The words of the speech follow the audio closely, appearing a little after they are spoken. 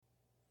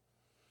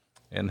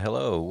And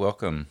hello,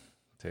 welcome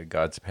to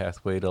God's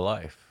Pathway to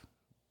Life,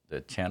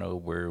 the channel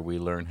where we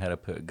learn how to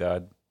put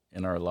God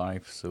in our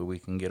life so we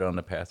can get on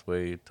the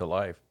pathway to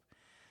life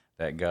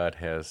that God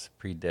has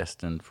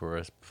predestined for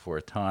us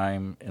before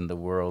time and the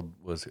world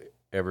was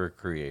ever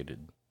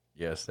created.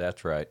 Yes,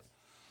 that's right.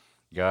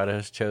 God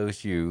has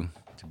chose you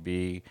to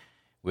be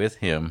with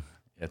him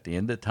at the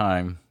end of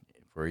time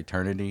for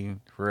eternity,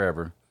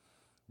 forever,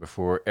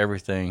 before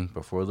everything,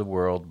 before the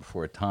world,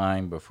 before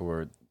time,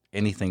 before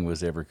anything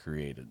was ever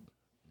created.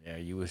 Yeah,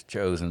 you was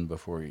chosen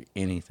before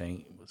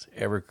anything was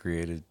ever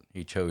created.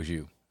 He chose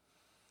you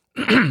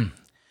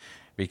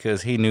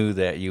because he knew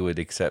that you would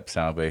accept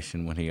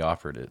salvation when he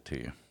offered it to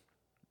you.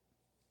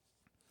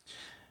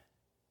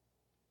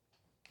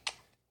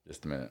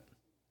 Just a minute.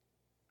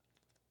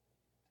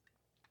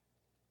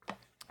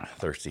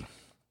 Thirsty.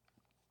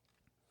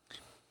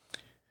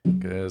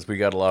 Because we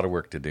got a lot of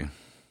work to do.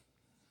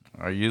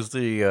 I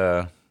usually,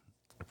 the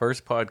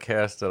first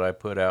podcast that I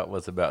put out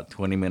was about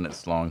 20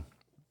 minutes long.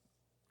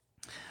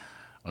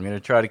 I'm going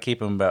to try to keep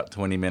them about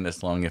 20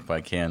 minutes long if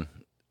I can.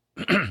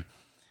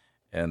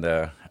 And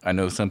I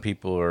know some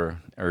people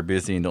are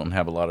busy and don't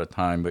have a lot of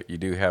time, but you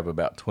do have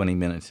about 20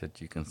 minutes that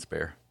you can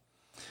spare.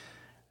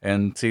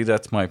 And see,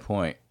 that's my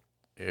point.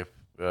 If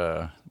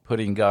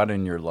putting God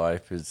in your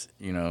life is,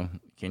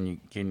 can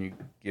you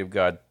give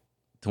God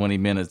 20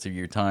 minutes of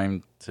your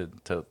time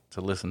to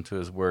listen to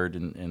his word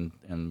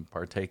and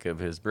partake of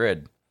his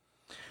bread?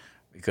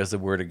 Because the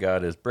word of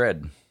God is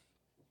bread.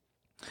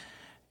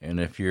 And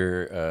if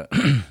you're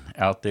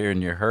out there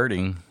and you're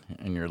hurting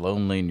and you're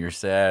lonely and you're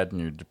sad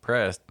and you're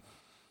depressed,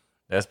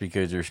 that's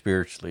because you're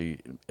spiritually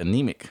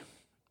anemic.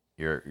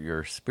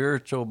 Your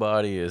spiritual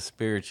body is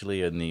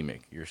spiritually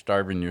anemic. You're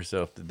starving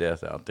yourself to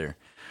death out there.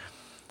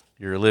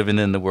 You're living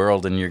in the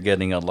world and you're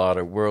getting a lot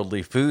of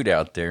worldly food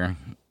out there,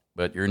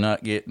 but you're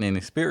not getting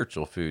any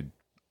spiritual food.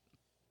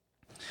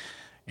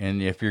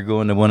 And if you're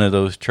going to one of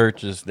those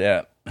churches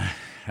that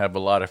have a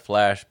lot of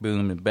flash,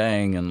 boom, and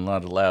bang and a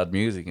lot of loud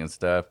music and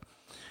stuff,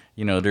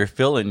 they're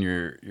filling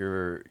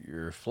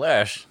your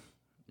flesh.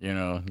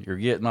 You're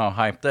getting all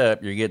hyped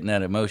up. You're getting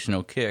that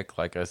emotional kick.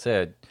 Like I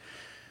said,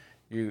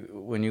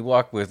 when you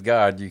walk with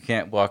God, you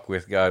can't walk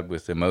with God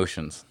with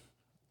emotions.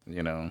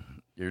 Emotions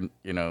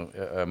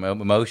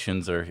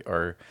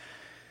are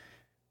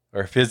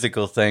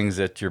physical things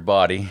that your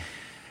body,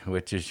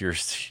 which is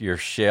your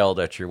shell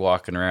that you're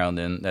walking around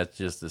in. That's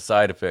just the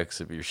side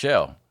effects of your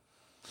shell.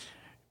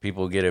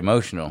 People get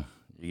emotional.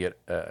 You get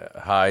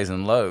highs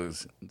and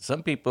lows.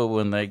 Some people,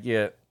 when they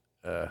get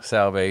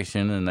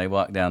salvation and they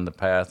walk down the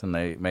path and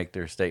they make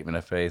their statement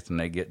of faith and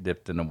they get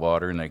dipped in the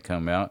water and they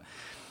come out,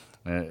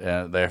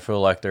 they feel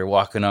like they're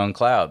walking on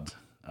clouds.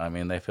 I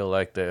mean, they feel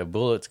like the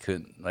bullets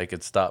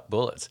could stop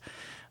bullets.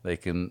 They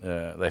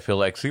feel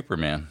like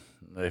Superman.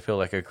 They feel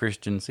like a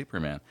Christian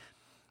Superman.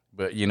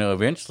 But,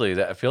 eventually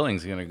that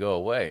feeling's going to go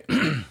away.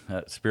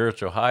 That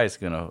spiritual high is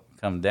going to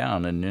come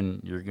down, and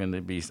then you're going to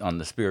be on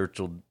the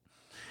spiritual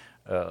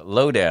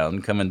low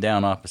down, coming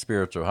down off a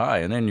spiritual high,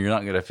 and then you're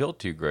not going to feel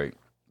too great.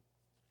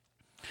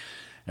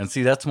 And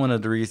see, that's one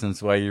of the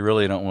reasons why you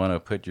really don't want to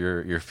put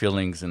your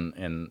feelings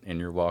in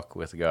your walk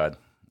with God.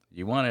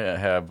 You want to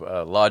have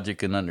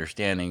logic and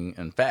understanding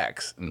and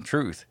facts and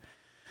truth.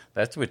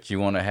 That's what you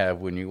want to have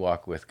when you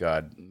walk with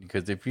God.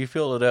 Because if you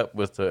fill it up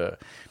with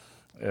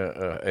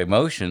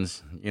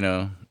emotions,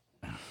 you're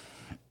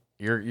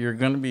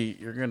going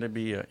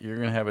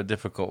to have a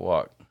difficult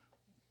walk.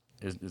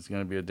 It's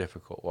going to be a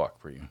difficult walk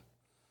for you.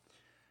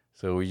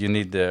 So you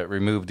need to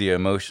remove the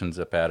emotions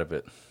up out of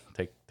it.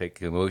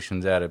 Take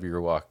emotions out of your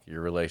walk,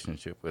 your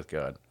relationship with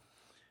God.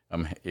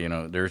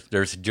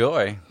 There's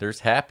joy,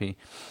 there's happy,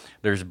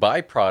 there's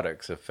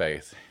byproducts of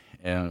faith,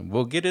 and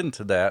we'll get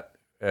into that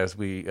as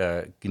we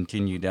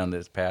continue down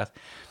this path.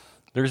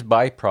 There's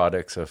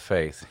byproducts of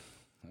faith,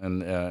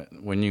 and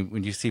when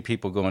you see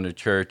people going to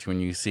church,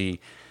 when you see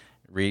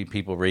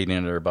people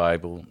reading their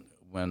Bible,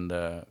 when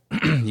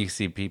you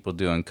see people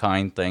doing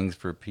kind things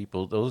for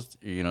people, those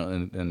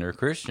and they're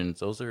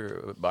Christians, those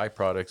are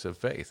byproducts of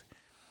faith.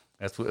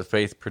 That's what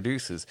faith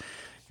produces,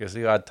 because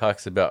God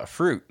talks about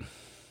fruit.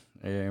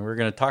 And we're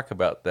going to talk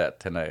about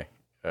that tonight,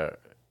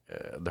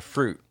 the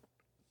fruit.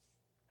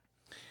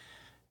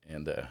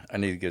 And I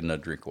need to get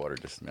another drink of water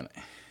just a minute.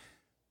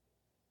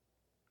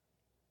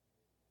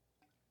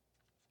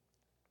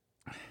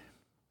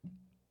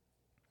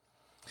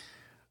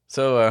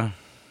 So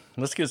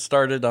let's get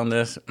started on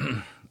this.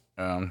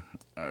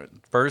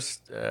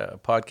 First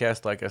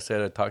podcast, like I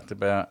said, I talked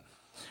about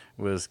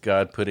was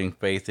God putting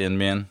faith in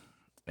men,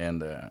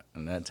 and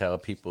that's how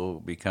people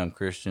become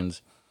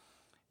Christians.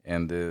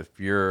 And if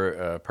you're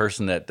a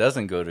person that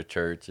doesn't go to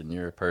church and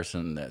you're a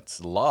person that's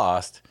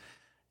lost,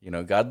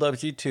 God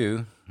loves you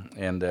too.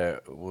 And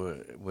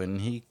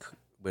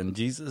when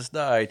Jesus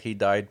died, he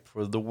died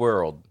for the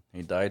world.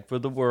 He died for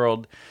the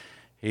world.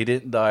 He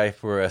didn't die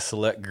for a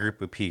select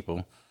group of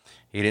people.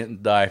 He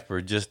didn't die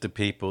for just the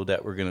people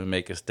that were going to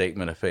make a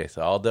statement of faith.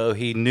 Although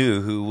he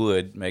knew who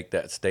would make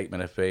that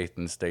statement of faith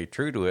and stay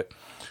true to it,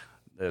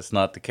 that's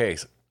not the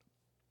case.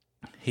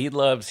 He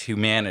loves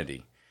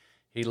humanity.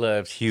 He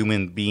loves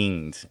human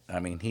beings. I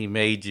mean, he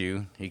made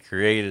you. He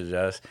created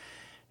us.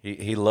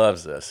 He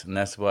loves us, and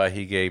that's why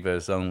he gave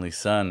his only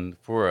son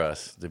for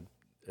us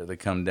to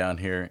come down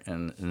here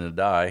and to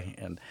die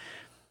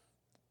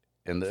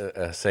and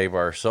save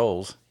our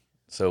souls.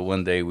 So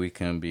one day we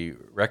can be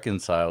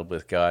reconciled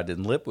with God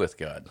and live with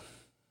God.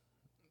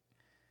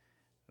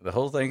 The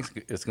whole thing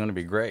is going to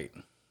be great.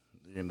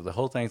 The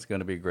whole thing's going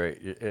to be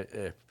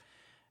great.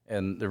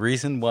 And the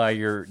reason why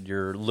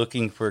you're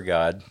looking for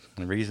God,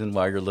 the reason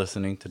why you're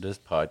listening to this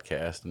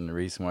podcast, and the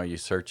reason why you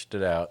searched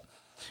it out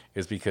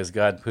is because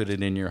God put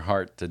it in your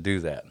heart to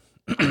do that.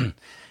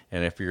 And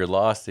if you're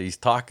lost, he's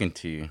talking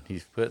to you.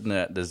 He's putting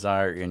that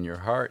desire in your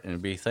heart,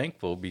 and be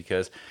thankful,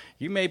 because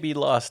you may be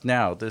lost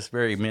now, this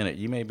very minute.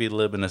 You may be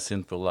living a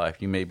sinful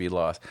life. You may be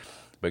lost.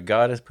 But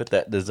God has put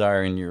that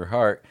desire in your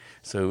heart.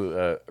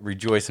 So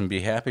rejoice and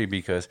be happy,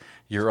 because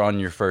you're on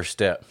your first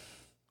step.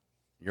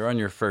 You're on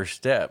your first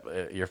step.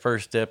 Your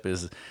first step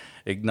is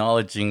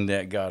acknowledging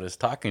that God is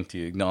talking to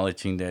you,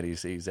 acknowledging that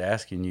he's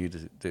asking you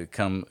to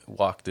come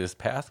walk this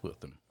path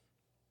with him.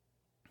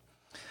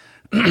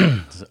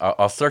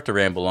 I'll start to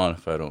ramble on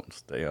if I don't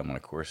stay on my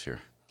course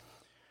here.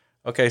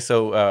 Okay,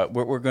 so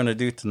what we're going to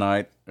do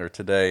tonight or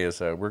today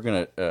is we're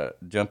going to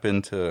jump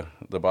into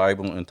the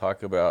Bible and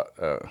talk about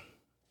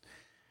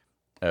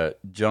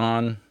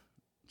John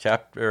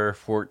chapter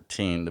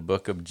 14, the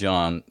book of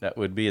John. That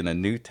would be in the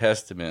New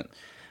Testament.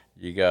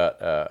 You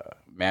got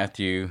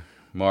Matthew,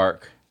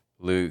 Mark,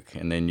 Luke,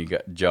 and then you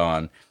got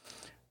John.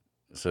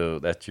 So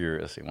that's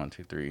your, let's see, 1,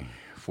 2, 3,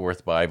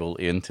 fourth Bible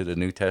into the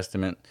New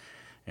Testament.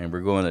 And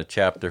we're going to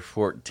chapter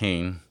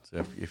 14.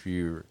 So if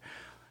you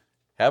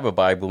have a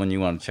Bible and you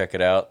want to check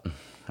it out,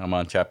 I'm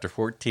on chapter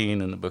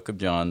 14 in the book of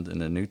John in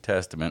the New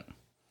Testament.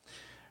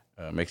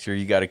 Make sure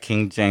you got a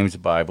King James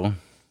Bible.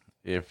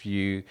 If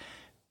you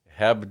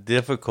have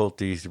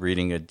difficulties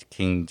reading a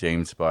King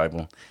James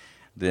Bible,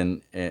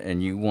 then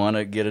and you want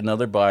to get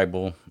another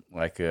Bible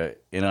like a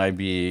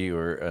NIV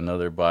or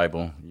another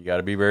Bible, you got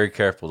to be very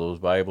careful. Those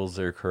Bibles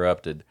are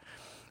corrupted.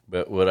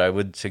 But what I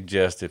would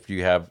suggest, if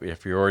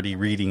you're already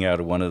reading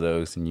out of one of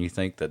those and you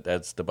think that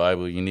that's the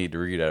Bible you need to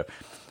read out,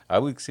 I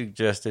would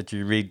suggest that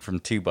you read from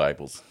two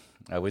Bibles.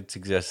 I would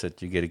suggest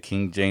that you get a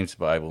King James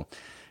Bible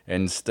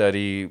and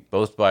study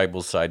both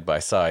Bibles side by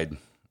side.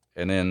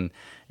 And then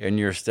in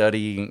your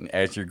studying,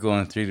 as you're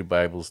going through the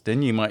Bibles,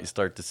 then you might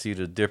start to see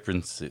the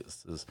difference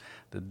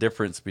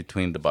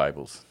between the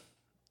Bibles.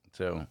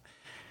 So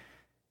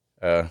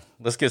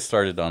let's get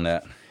started on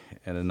that.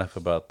 And enough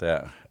about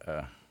that.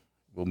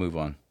 We'll move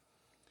on.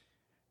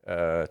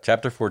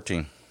 Chapter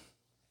 14.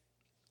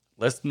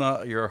 Let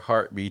not your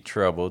heart be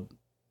troubled.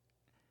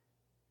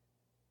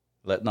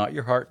 Let not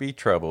your heart be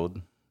troubled.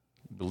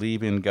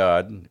 Believe in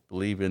God.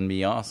 Believe in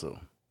me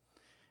also.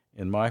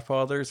 In my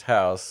Father's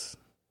house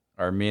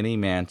are many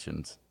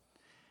mansions.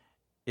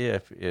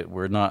 If it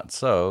were not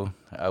so,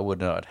 I would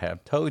not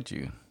have told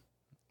you.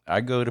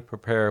 I go to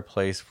prepare a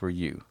place for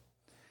you.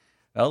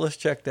 Now let's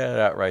check that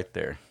out right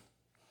there.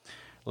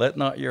 Let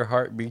not your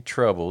heart be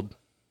troubled.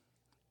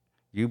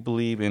 You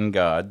believe in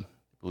God,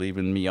 believe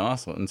in me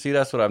also. And see,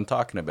 that's what I'm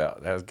talking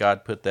about. Has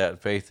God put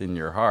that faith in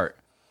your heart?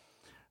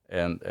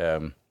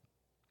 And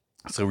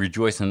so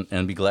rejoice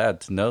and be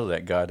glad to know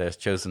that God has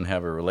chosen to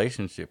have a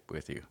relationship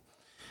with you.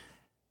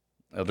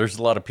 There's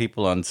a lot of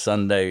people on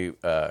Sunday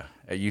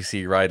you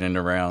see riding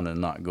around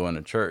and not going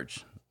to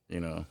church.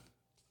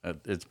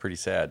 It's pretty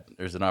sad.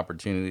 There's an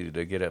opportunity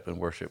to get up and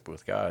worship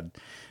with God,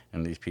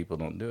 and these people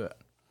don't do it.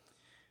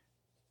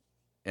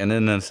 And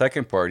then the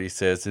second part, he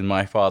says, in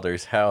my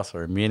Father's house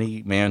are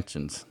many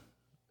mansions.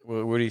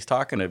 Well, what he's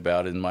talking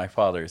about in my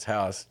Father's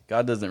house,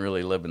 God doesn't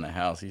really live in the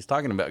house. He's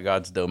talking about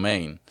God's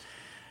domain,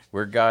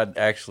 where God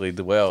actually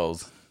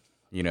dwells,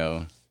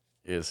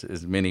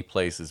 is many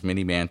places,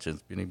 many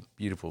mansions, many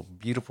beautiful,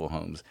 beautiful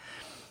homes.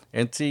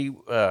 And see,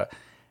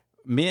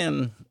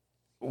 men,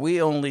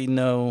 we only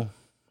know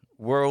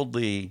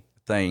worldly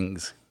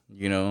things,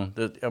 you know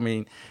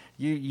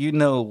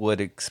what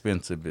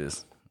expensive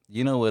is.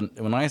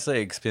 When I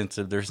say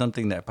expensive, there's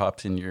something that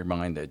pops in your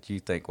mind that you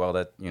think, well,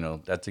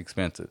 that's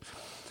expensive.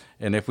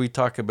 And if we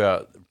talk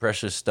about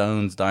precious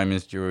stones,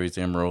 diamonds, jewelries,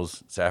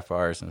 emeralds,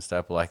 sapphires, and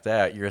stuff like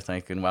that, you're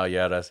thinking, well,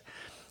 yeah, that's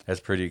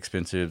pretty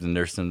expensive. And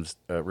there's some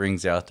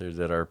rings out there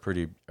that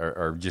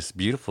are just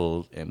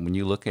beautiful, and when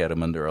you look at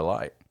them under a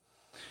light.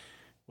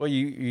 Well,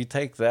 you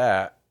take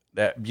that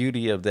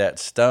beauty of that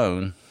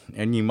stone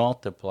and you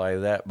multiply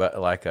that by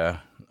like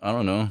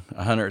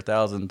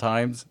 100,000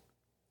 times.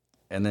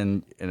 And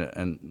then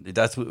and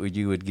that's what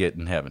you would get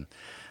in heaven.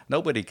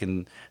 Nobody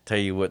can tell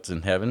you what's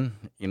in heaven,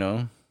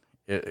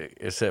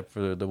 except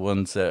for the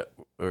ones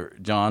or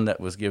John that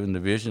was given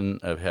the vision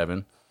of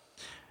heaven.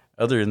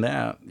 Other than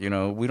that,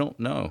 we don't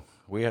know.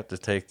 We have to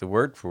take the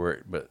word for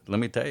it. But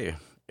let me tell you,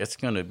 it's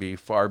going to be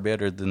far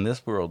better than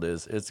this world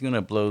is. It's going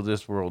to blow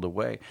this world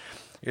away.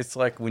 It's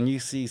like when you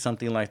see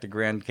something like the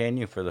Grand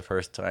Canyon for the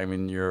first time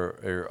and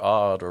you're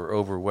awed or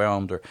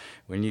overwhelmed, or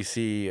when you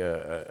see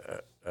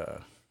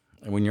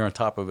when you're on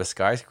top of a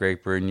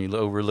skyscraper and you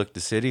overlook the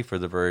city for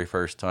the very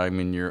first time,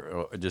 and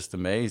you're just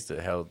amazed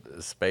at how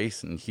the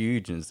space and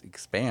huge and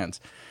expanse.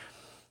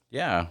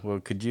 Yeah, well,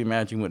 could you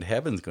imagine what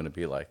heaven's going to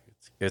be like?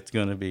 It's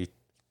going to be,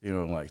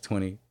 like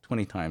 20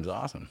 times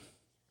awesome.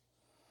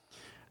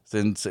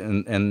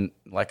 And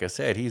like I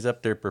said, he's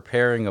up there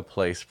preparing a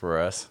place for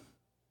us.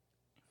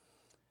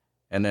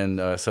 And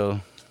then, so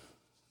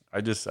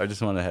I just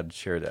wanted to have to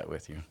share that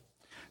with you.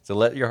 So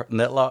let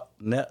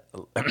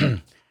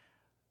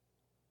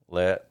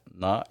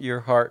not your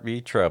heart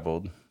be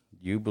troubled.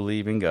 You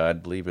believe in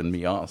God, believe in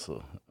me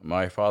also.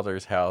 My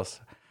Father's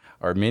house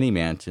are many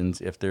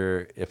mansions. If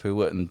it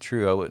wasn't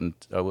true, I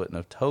wouldn't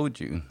have told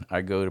you.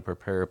 I go to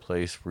prepare a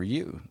place for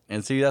you.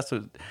 And see, that's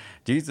what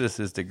Jesus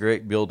is, the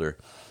great builder.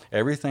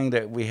 Everything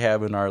that we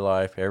have in our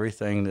life,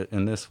 everything that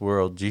in this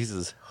world,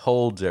 Jesus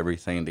holds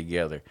everything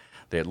together.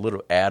 The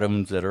little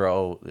atoms that are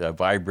all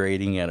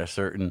vibrating at a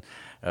certain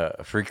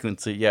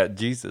frequency. Yeah,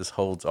 Jesus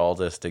holds all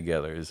this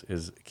together,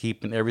 is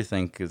keeping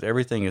everything, because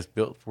everything is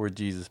built for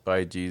Jesus,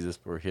 by Jesus,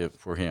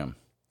 for him.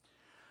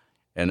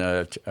 And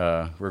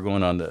we're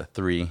going on to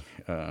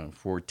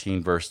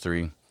 14, verse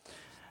 3.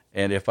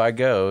 And if I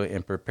go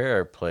and prepare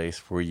a place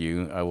for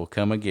you, I will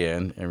come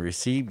again and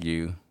receive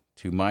you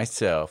to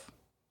myself.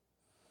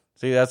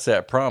 See, that's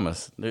that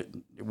promise.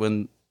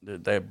 When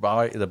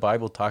the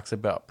Bible talks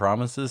about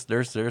promises,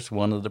 there's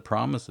one of the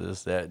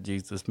promises that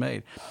Jesus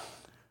made.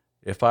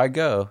 If I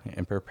go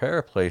and prepare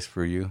a place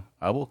for you,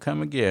 I will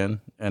come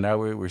again and I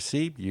will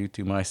receive you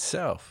to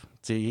myself.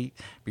 See,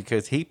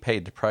 because he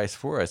paid the price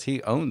for us.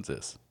 He owns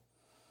us.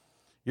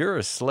 You're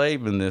a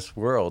slave in this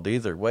world,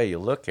 either way you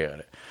look at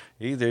it.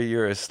 Either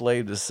you're a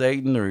slave to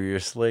Satan or you're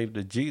a slave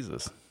to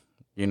Jesus.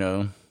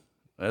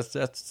 That's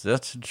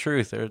the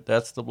truth.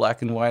 That's the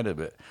black and white of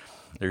it.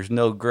 There's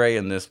no gray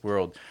in this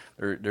world.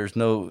 There's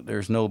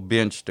no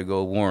bench to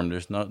go warm.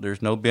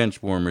 There's no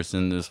bench warmers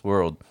in this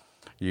world.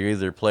 You're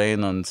either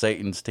playing on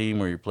Satan's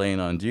team or you're playing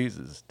on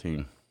Jesus'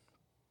 team.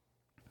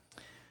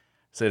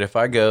 Said, if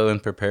I go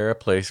and prepare a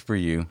place for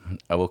you,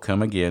 I will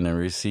come again and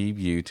receive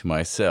you to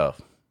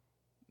myself.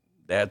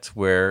 That's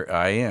where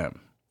I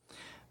am.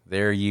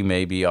 There you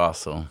may be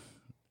also.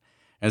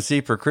 And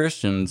see, for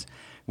Christians,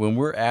 when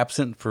we're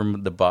absent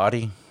from the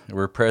body,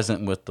 we're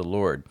present with the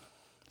Lord.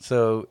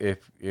 So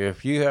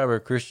if you have a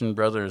Christian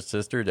brother or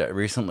sister that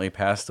recently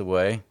passed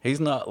away,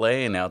 he's not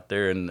laying out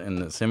there in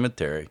the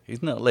cemetery.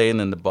 He's not laying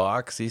in the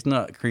box. He's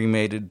not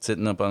cremated,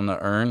 sitting up on the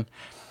urn.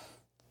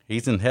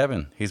 He's in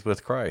heaven. He's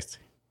with Christ.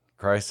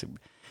 Christ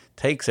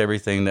takes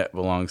everything that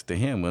belongs to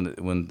him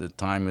when the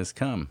time has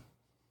come.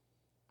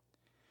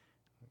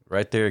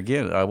 Right there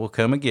again, I will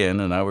come again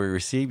and I will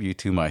receive you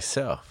to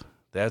myself.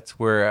 That's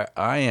where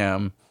I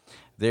am.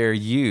 There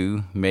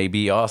you may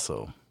be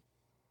also.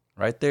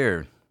 Right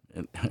there.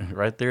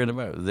 Right there in the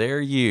Bible.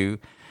 There you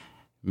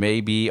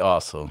may be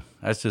also.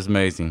 That's just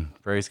amazing.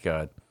 Praise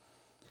God.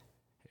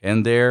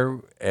 And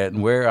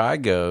where I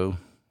go,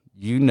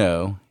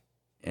 and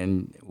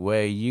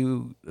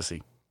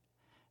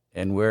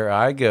and where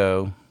I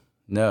go,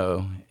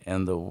 know,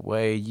 and the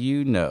way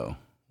you know.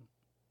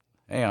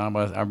 Hey,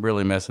 I'm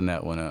really messing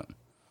that one up.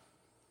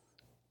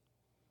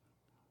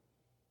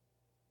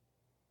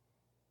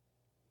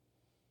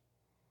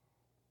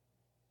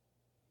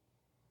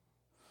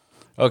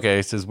 Okay,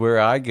 it says, where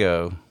I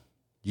go,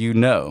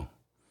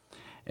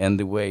 and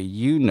the way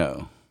you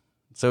know.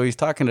 So he's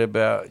talking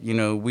about,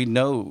 we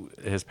know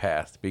his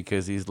path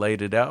because he's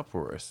laid it out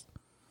for us.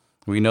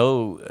 We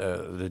know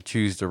to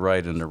choose the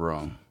right and the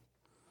wrong.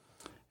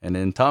 And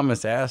then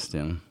Thomas asked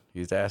him,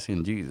 he's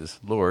asking Jesus,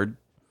 Lord,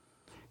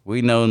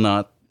 we know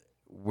not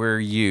where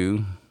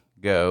you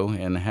go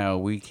and how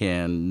we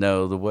can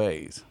know the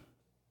ways.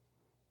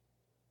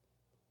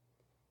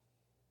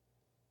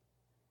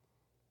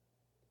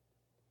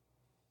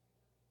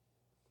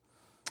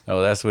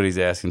 Oh, that's what he's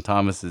asking.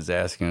 Thomas is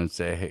asking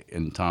him,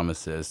 and Thomas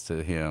says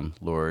to him,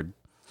 Lord,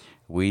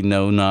 we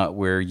know not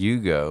where you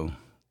go,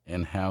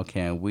 and how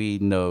can we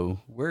know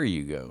where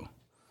you go?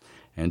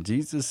 And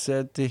Jesus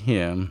said to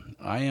him,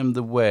 I am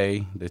the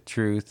way, the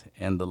truth,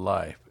 and the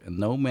life, and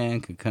no man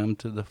can come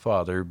to the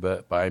Father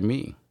but by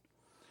me.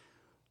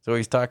 So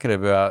he's talking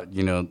about,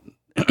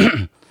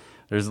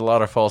 there's a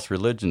lot of false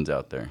religions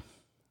out there,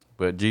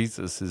 but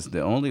Jesus is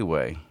the only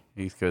way.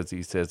 Because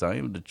he says, I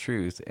am the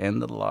truth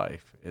and the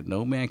life, and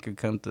no man can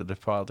come to the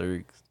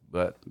Father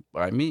but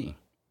by me.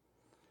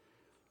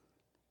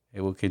 It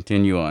will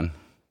continue on.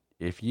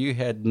 If you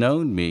had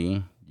known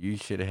me, you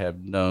should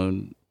have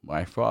known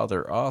my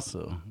Father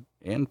also.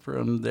 And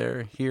from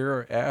there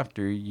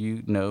hereafter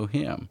you know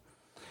him,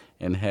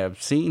 and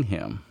have seen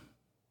him.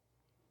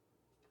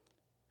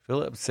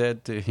 Philip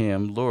said to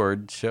him,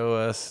 Lord, show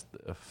us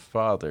the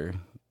Father,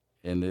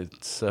 and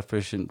it's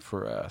sufficient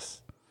for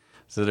us.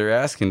 So they're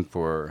asking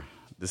to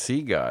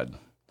see God.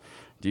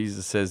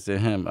 Jesus says to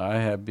him, I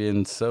have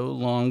been so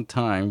long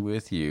time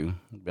with you,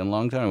 been a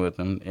long time with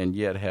him, and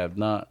yet have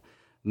not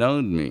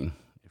known me.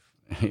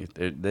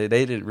 They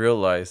didn't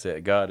realize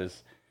that God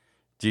is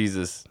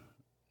Jesus.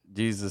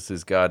 Jesus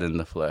is God in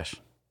the flesh.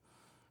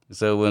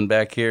 So when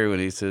back here, when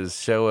he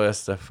says, show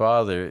us the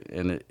Father,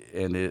 and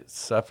it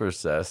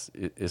suffers us,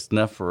 it's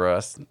enough for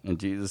us. And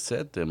Jesus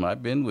said to him,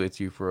 I've been with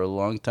you for a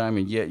long time,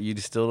 and yet you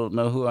still don't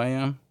know who I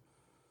am?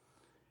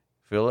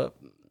 Philip,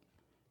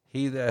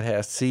 he that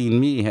has seen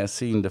me has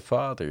seen the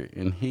Father,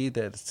 and he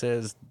that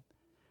says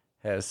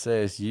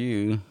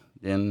you,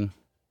 then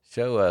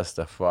show us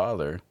the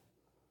Father.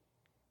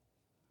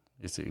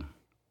 You see,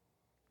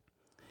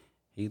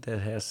 he that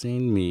has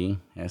seen me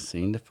has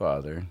seen the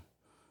Father.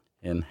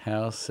 And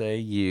how say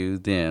you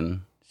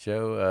then,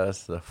 show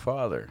us the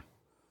Father?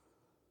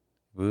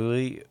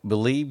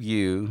 Believe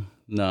you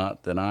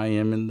not that I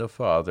am in the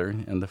Father,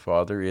 and the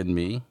Father in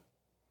me?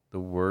 The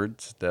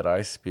words that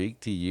I speak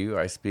to you,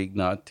 I speak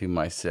not to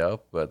myself,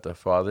 but the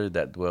Father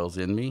that dwells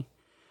in me,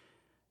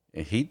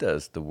 and he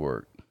does the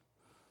work.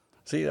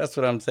 See, that's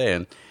what I'm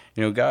saying.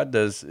 God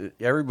does.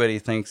 Everybody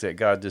thinks that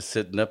God just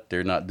sitting up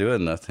there not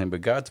doing nothing, but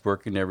God's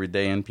working every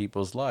day in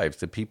people's lives.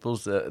 The people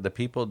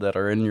that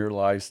are in your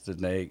lives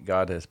today,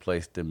 God has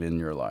placed them in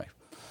your life.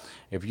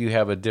 If you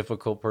have a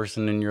difficult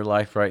person in your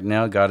life right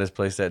now, God has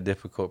placed that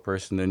difficult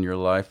person in your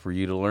life for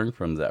you to learn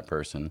from that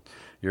person.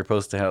 You're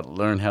supposed to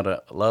learn how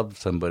to love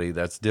somebody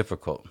that's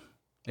difficult.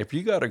 If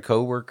you got a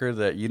coworker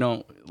that you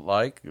don't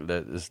like,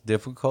 that is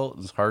difficult,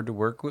 it's hard to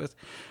work with,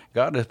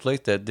 God has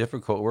placed that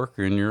difficult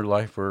worker in your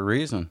life for a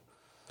reason.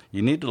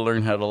 You need to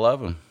learn how to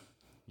love them.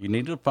 You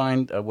need to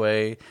find a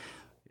way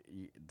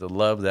to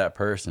love that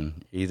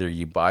person. Either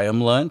you buy them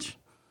lunch,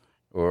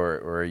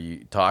 or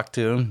you talk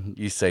to them,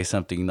 you say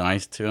something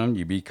nice to them,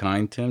 you be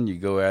kind to them, you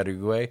go out of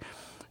your way.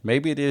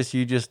 Maybe it is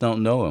you just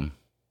don't know them.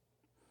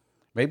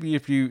 Maybe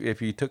if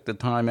you took the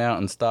time out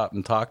and stopped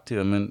and talked to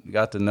them and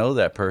got to know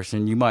that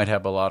person, you might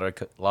have a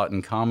lot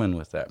in common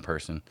with that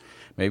person.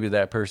 Maybe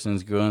that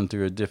person's going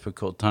through a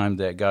difficult time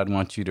that God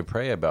wants you to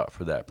pray about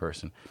for that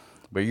person.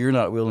 But you're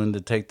not willing to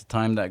take the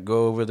time to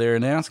go over there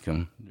and ask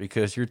him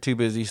because you're too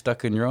busy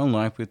stuck in your own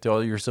life with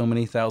all your so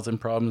many thousand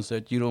problems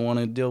that you don't want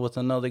to deal with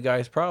another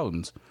guy's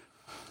problems.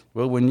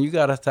 Well, when you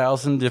got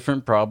 1,000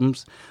 different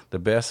problems, the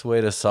best way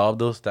to solve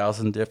those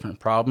 1,000 different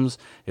problems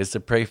is to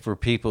pray for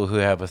people who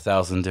have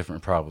 1,000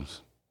 different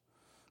problems.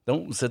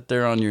 Don't sit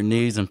there on your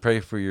knees and pray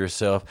for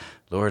yourself.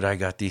 Lord, I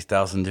got these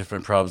 1,000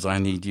 different problems. I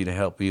need you to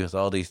help me with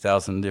all these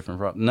 1,000 different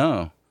problems.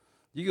 No,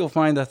 you go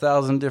find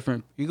 1,000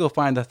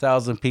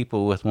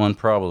 people with one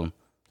problem,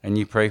 and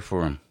you pray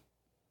for them.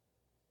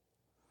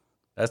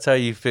 That's how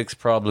you fix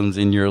problems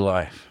in your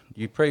life.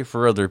 You pray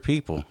for other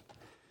people.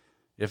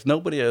 If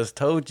nobody has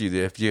told you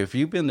that, if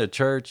you've been to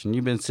church and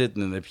you've been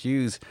sitting in the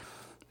pews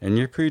and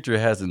your preacher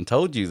hasn't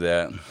told you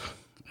that,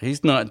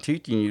 he's not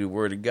teaching you the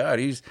Word of God.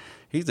 He's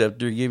up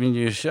there giving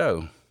you a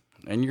show,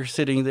 and you're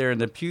sitting there in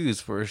the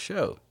pews for a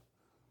show.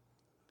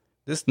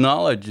 This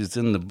knowledge is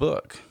in the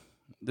book.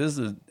 This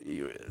is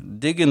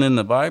digging in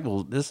the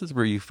Bible. This is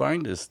where you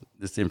find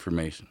this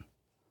information.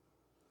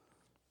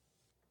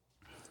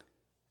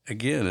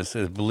 Again, it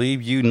says,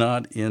 believe you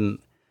not in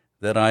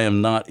that I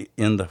am not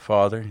in the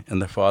Father,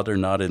 and the Father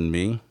not in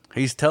me.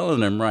 He's telling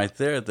them right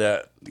there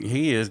that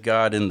he is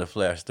God in the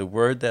flesh. The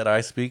word that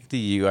I speak to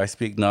you, I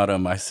speak not of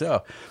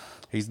myself.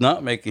 He's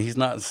not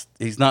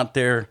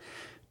there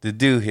to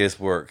do his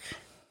work.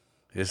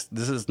 This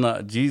is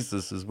not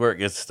Jesus' work.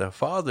 It's the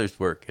Father's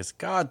work. It's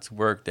God's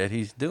work that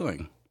he's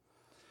doing.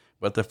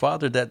 But the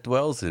Father that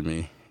dwells in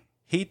me,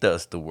 he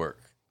does the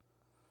work.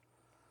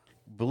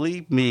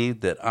 Believe me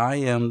that I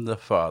am the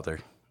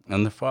Father,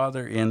 and the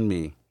Father in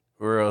me,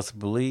 or else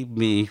believe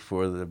me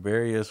for the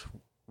various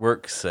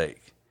works'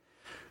 sake.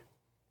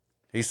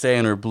 He's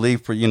saying, or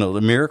believe for,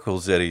 the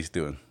miracles that he's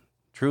doing.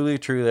 Truly,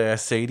 truly, I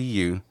say to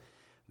you,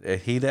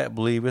 that he that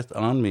believeth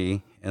on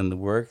me, and the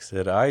works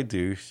that I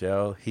do,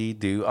 shall he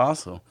do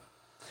also.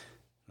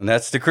 And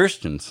that's the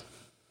Christians.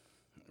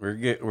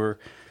 We're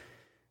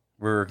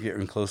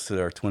getting close to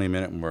our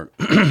 20-minute mark.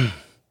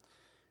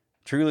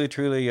 Truly,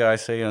 truly, I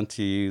say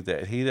unto you,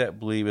 that he that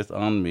believeth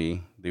on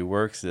me, the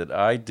works that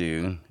I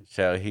do,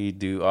 shall he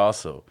do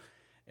also,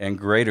 and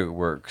greater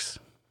works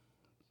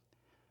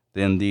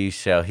than these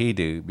shall he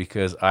do,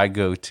 because I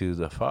go to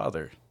the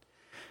Father.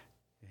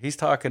 He's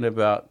talking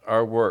about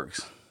our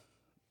works,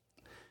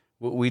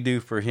 what we do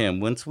for him.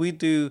 Once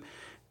you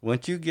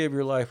give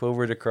your life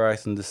over to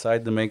Christ and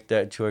decide to make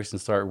that choice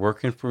and start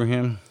working for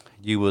him,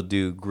 you will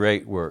do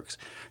great works.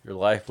 Your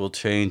life will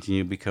change and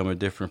you become a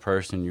different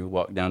person. You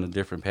walk down a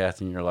different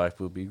path and your life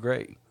will be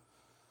great.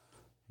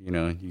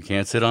 You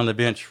can't sit on the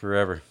bench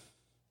forever.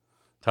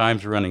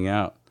 Time's running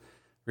out.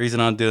 The reason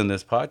I'm doing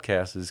this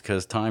podcast is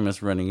because time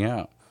is running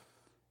out.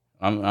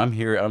 I'm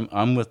here.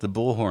 I'm with the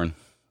bullhorn.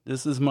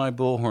 This is my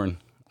bullhorn.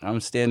 I'm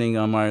standing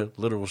on my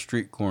literal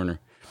street corner.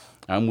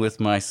 I'm with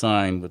my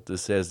sign that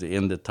says the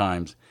end of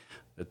times.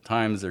 The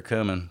times are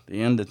coming.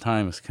 The end of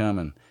time is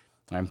coming.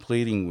 I'm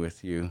pleading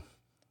with you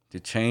to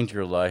change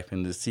your life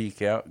and to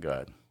seek out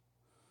God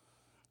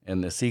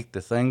and to seek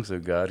the things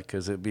of God,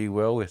 because it be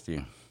well with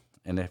you.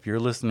 And if you're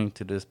listening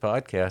to this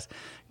podcast,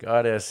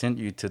 God has sent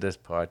you to this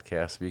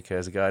podcast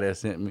because God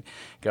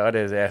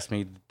has asked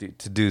me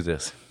to do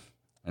this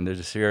and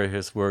to share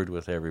his word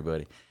with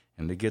everybody.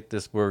 and to get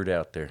this word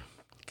out there,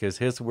 because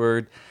his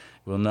word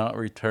will not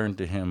return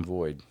to him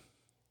void.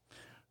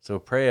 So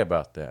pray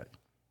about that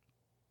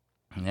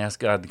and ask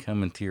God to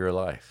come into your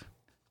life.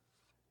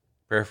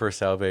 Prayer for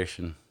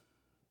salvation.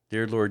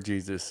 Dear Lord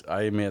Jesus,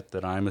 I admit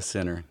that I'm a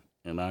sinner,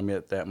 and I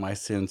admit that my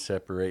sins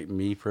separate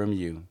me from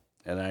you,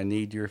 and I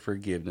need your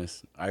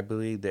forgiveness. I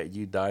believe that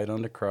you died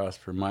on the cross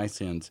for my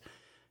sins,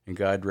 and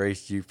God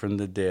raised you from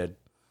the dead.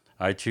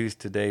 I choose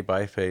today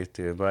by faith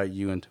to invite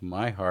you into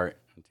my heart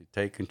and to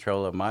take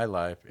control of my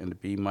life and to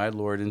be my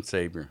Lord and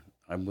Savior.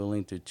 I'm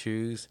willing to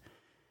choose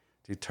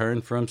to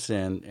turn from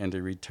sin and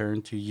to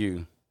return to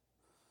you.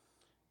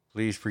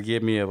 Please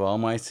forgive me of all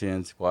my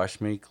sins,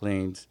 wash me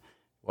clean,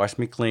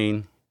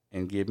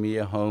 and give me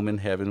a home in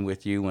heaven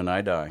with you when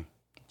I die.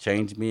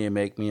 Change me and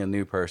make me a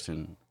new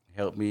person.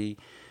 Help me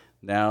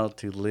now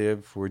to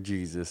live for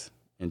Jesus.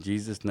 In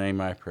Jesus'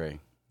 name I pray.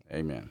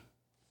 Amen.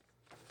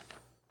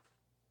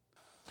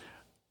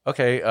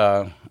 Okay,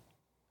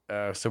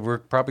 so we're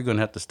probably going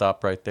to have to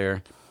stop right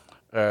there.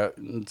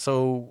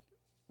 So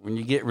when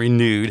you get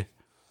renewed,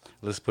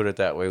 let's put it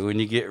that way, when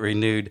you get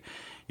renewed,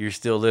 you're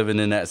still living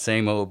in that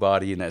same old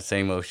body, in that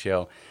same old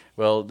shell.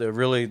 Well,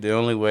 the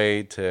only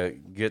way to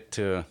get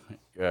to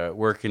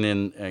working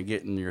in,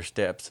 getting your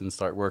steps and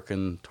start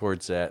working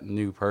towards that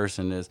new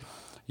person is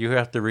you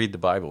have to read the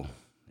Bible.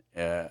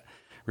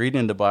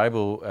 Reading the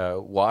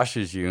Bible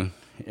washes you,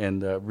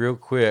 and real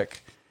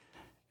quick,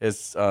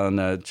 it's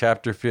on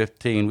chapter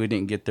 15. We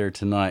didn't get there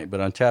tonight, but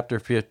on chapter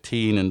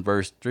 15 and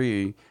verse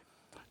 3,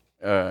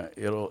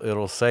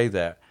 it'll say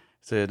that.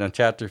 It said on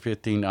chapter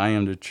 15, I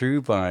am the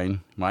true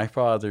vine. My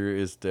Father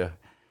is the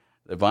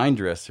vine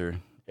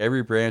dresser.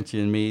 Every branch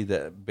in me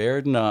that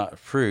bear not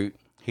fruit,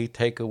 he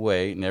take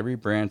away, and every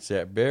branch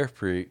that bear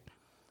fruit,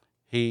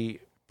 he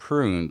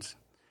prunes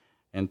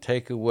and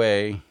take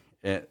away,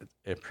 it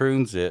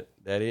prunes it,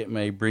 that it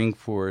may bring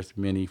forth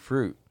many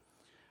fruit.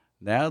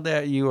 Now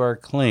that you are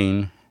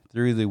clean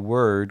through the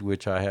word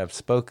which I have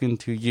spoken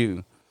to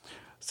you.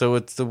 So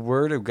it's the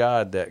word of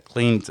God that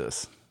cleans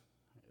us.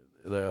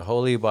 The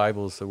Holy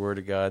Bible is the word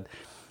of God,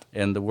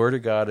 and the word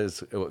of God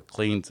is what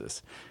cleans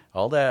us.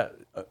 All that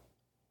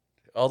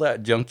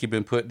junk you've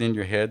been putting in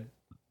your head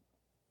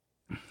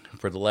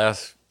for the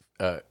last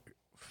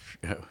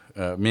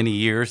many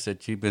years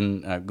that you've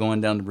been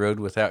going down the road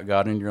without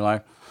God in your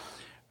life.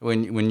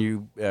 When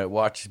you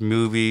watch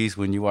movies,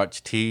 when you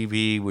watch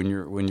TV, when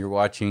you're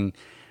watching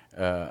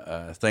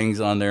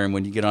things on there, and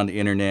when you get on the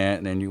internet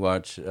and then you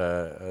watch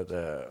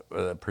the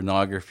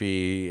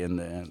pornography and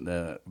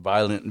the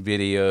violent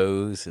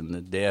videos and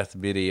the death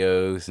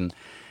videos and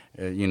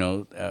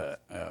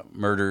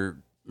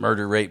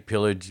murder, rape,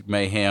 pillage,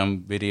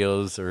 mayhem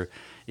videos or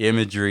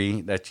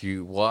imagery that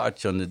you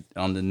watch on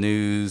the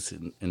news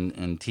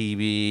and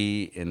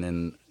TV, and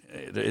then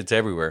it's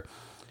everywhere.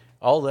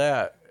 All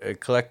that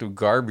collective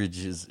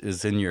garbage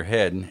is in your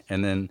head,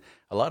 and then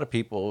a lot of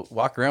people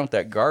walk around with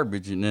that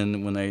garbage, and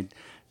then when they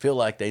feel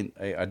like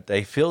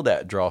they feel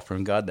that draw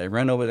from God, they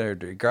run over there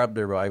to grab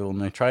their Bible and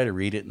they try to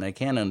read it, and they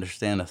can't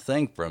understand a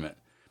thing from it.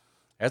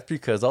 That's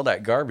because all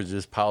that garbage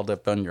is piled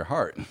up on your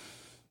heart.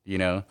 You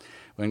know,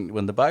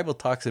 when the Bible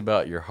talks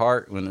about your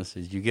heart, when it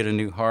says you get a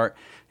new heart,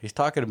 he's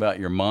talking about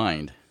your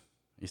mind.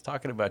 He's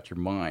talking about your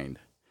mind.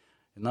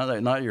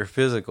 Not your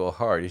physical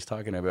heart. He's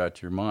talking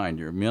about your mind,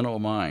 your mental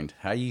mind,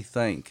 how you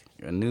think,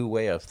 a new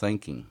way of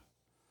thinking.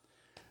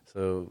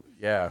 So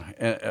yeah,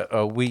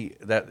 reading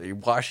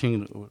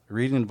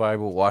the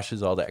Bible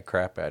washes all that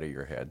crap out of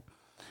your head,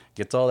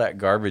 gets all that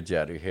garbage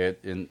out of your head,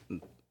 and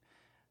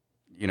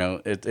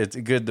it's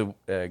good to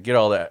get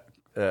all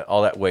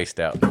that waste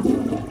out.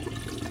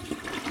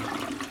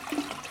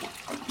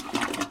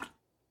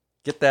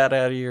 Get that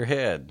out of your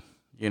head,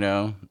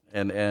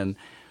 and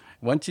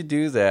once you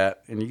do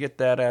that and you get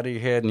that out of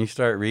your head and you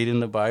start reading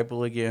the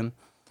Bible again,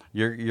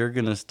 you're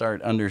going to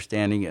start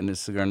understanding it, and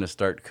it's going to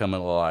start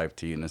coming alive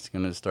to you, and it's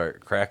going to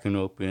start cracking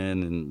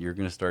open, and you're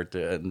going to start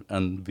to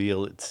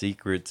unveil its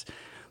secrets.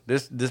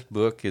 This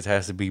book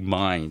has to be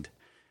mined.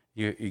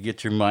 You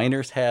get your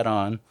miner's hat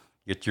on,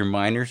 get your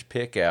miner's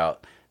pick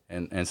out,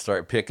 and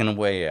start picking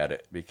away at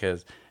it,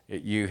 because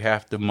you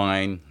have to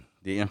mine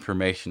the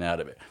information out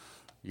of it.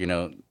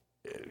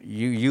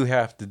 You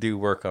have to do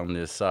work on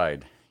this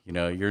side.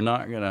 You're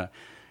not going to,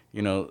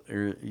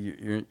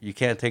 you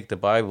can't take the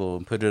Bible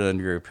and put it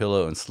under your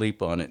pillow and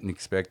sleep on it and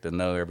expect to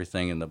know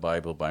everything in the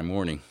Bible by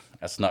morning.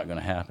 That's not going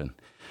to happen.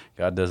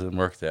 God doesn't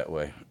work that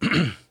way.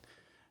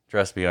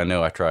 Trust me, I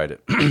know. I tried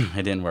it.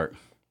 It didn't work.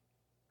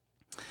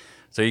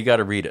 So you got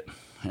to read it,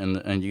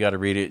 and you got to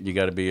read it. You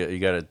got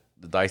to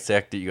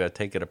dissect it. You got to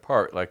take it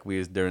apart, like we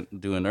was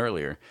doing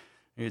earlier.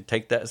 You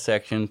take that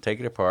section, take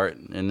it apart,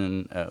 and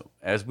then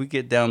as we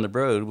get down the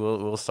road,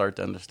 we'll start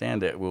to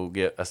understand it. We'll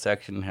get a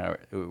section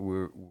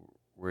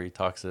where he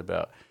talks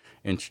about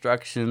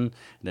instruction,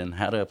 then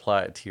how to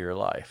apply it to your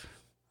life.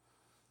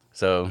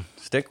 So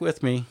stick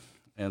with me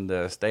and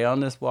stay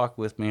on this walk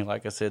with me.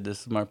 Like I said,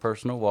 this is my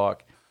personal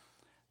walk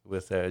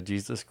with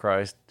Jesus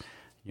Christ.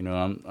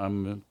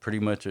 I'm pretty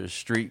much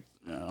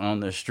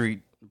on the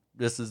street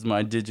this is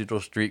my digital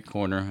street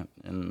corner,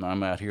 and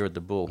I'm out here with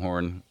the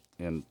bullhorn.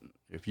 And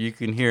if you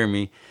can hear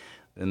me,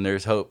 then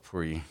there's hope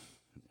for you.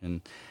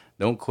 And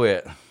don't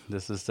quit.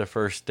 This is the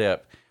first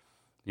step.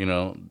 You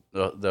know,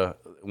 the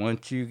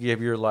once you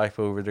give your life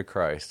over to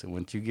Christ,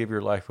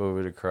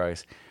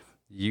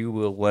 you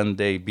will one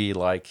day be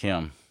like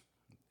Him,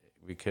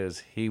 because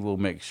He will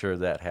make sure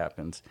that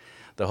happens.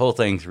 The whole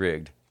thing's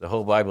rigged. The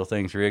whole Bible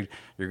thing's rigged.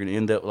 You're going to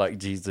end up like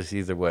Jesus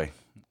either way.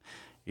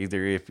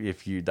 Either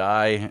if you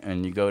die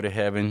and you go to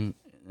heaven,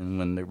 and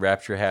when the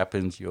rapture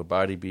happens, your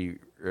body be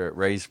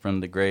raised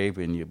from the grave,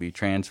 and you'll be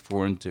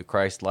transformed to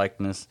Christ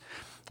likeness,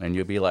 and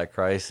you'll be like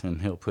Christ,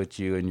 and He'll put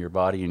you and your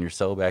body and your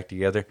soul back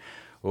together.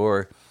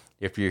 Or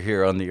if you're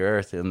here on the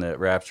earth and the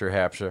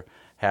rapture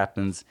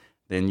happens,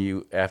 then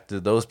you, after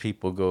those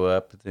people go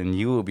up, then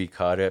you will be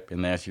caught up.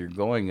 And as you're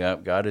going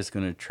up, God is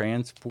going to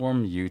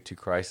transform you to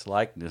Christ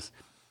likeness.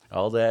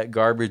 All that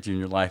garbage in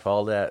your life,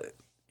 all that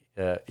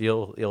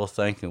ill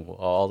thinking,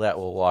 all that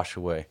will wash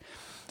away,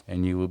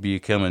 and you will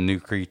become a new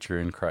creature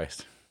in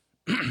Christ.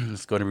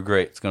 It's going to be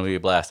great. It's going to be a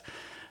blast,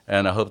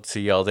 and I hope to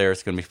see y'all there.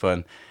 It's going to be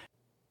fun.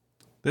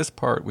 This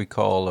part we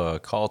call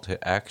call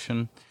to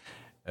action.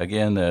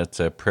 Again, it's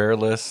a prayer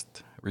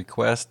list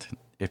request.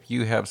 If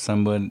you have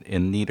someone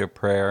in need of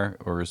prayer,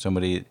 or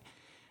somebody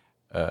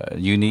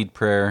you need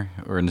prayer,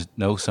 or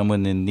know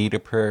someone in need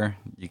of prayer,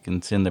 you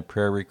can send the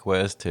prayer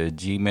request to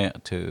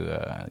Gmail,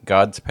 to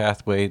God's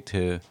Pathway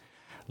to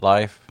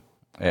Life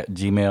at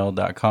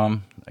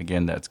gmail.com.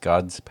 Again, that's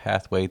God's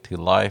Pathway to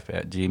Life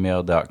at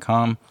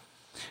gmail.com.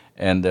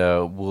 And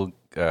we'll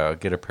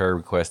get a prayer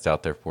request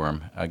out there for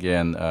them.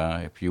 Again,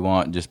 if you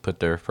want, just put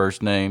their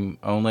first name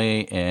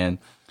only, and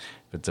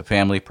if it's a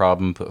family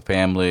problem, put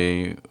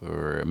family,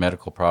 or a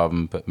medical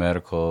problem, put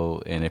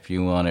medical. And if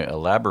you want to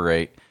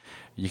elaborate,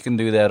 you can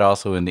do that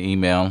also in the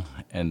email,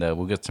 and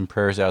we'll get some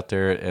prayers out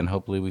there, and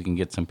hopefully we can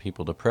get some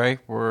people to pray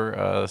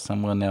for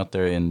someone out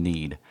there in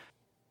need.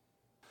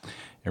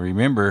 And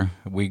remember,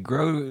 we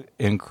grow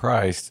in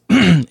Christ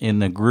in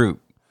the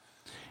group.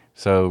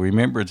 So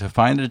remember to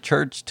find a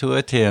church to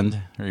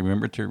attend.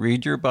 Remember to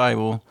read your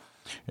Bible,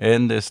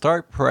 and to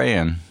start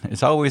praying.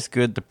 It's always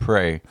good to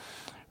pray.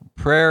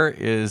 Prayer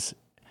is,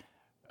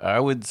 I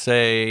would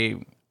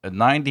say,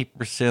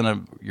 90%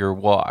 of your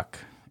walk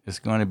is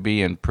going to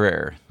be in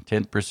prayer.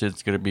 10%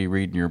 is going to be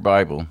reading your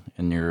Bible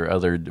and your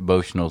other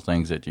devotional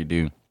things that you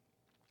do.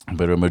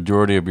 But a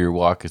majority of your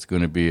walk is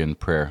going to be in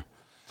prayer.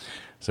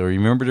 So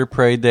remember to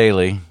pray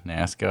daily, and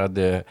ask God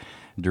to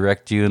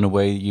direct you in the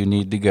way you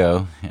need to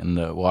go,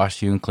 and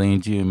wash you and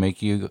cleanse you and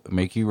make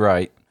you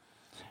right.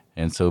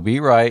 And so be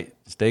right,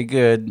 stay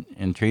good,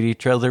 and treat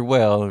each other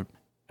well.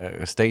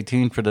 Stay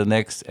tuned for the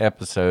next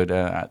episode.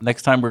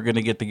 Next time we're going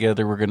to get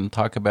together, we're going to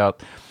talk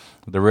about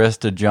the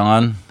rest of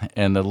John,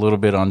 and a little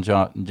bit on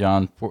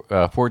John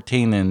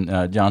 14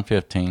 and John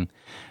 15.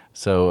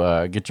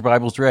 So get your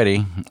Bibles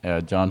ready.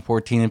 John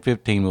 14 and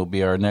 15 will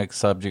be our next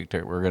subject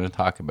that we're going to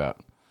talk about.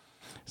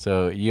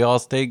 So you all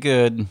stay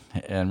good,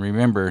 and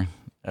remember,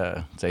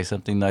 say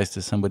something nice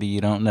to somebody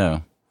you don't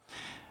know.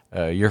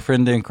 Your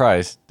friend in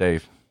Christ,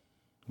 Dave.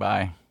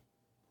 Bye.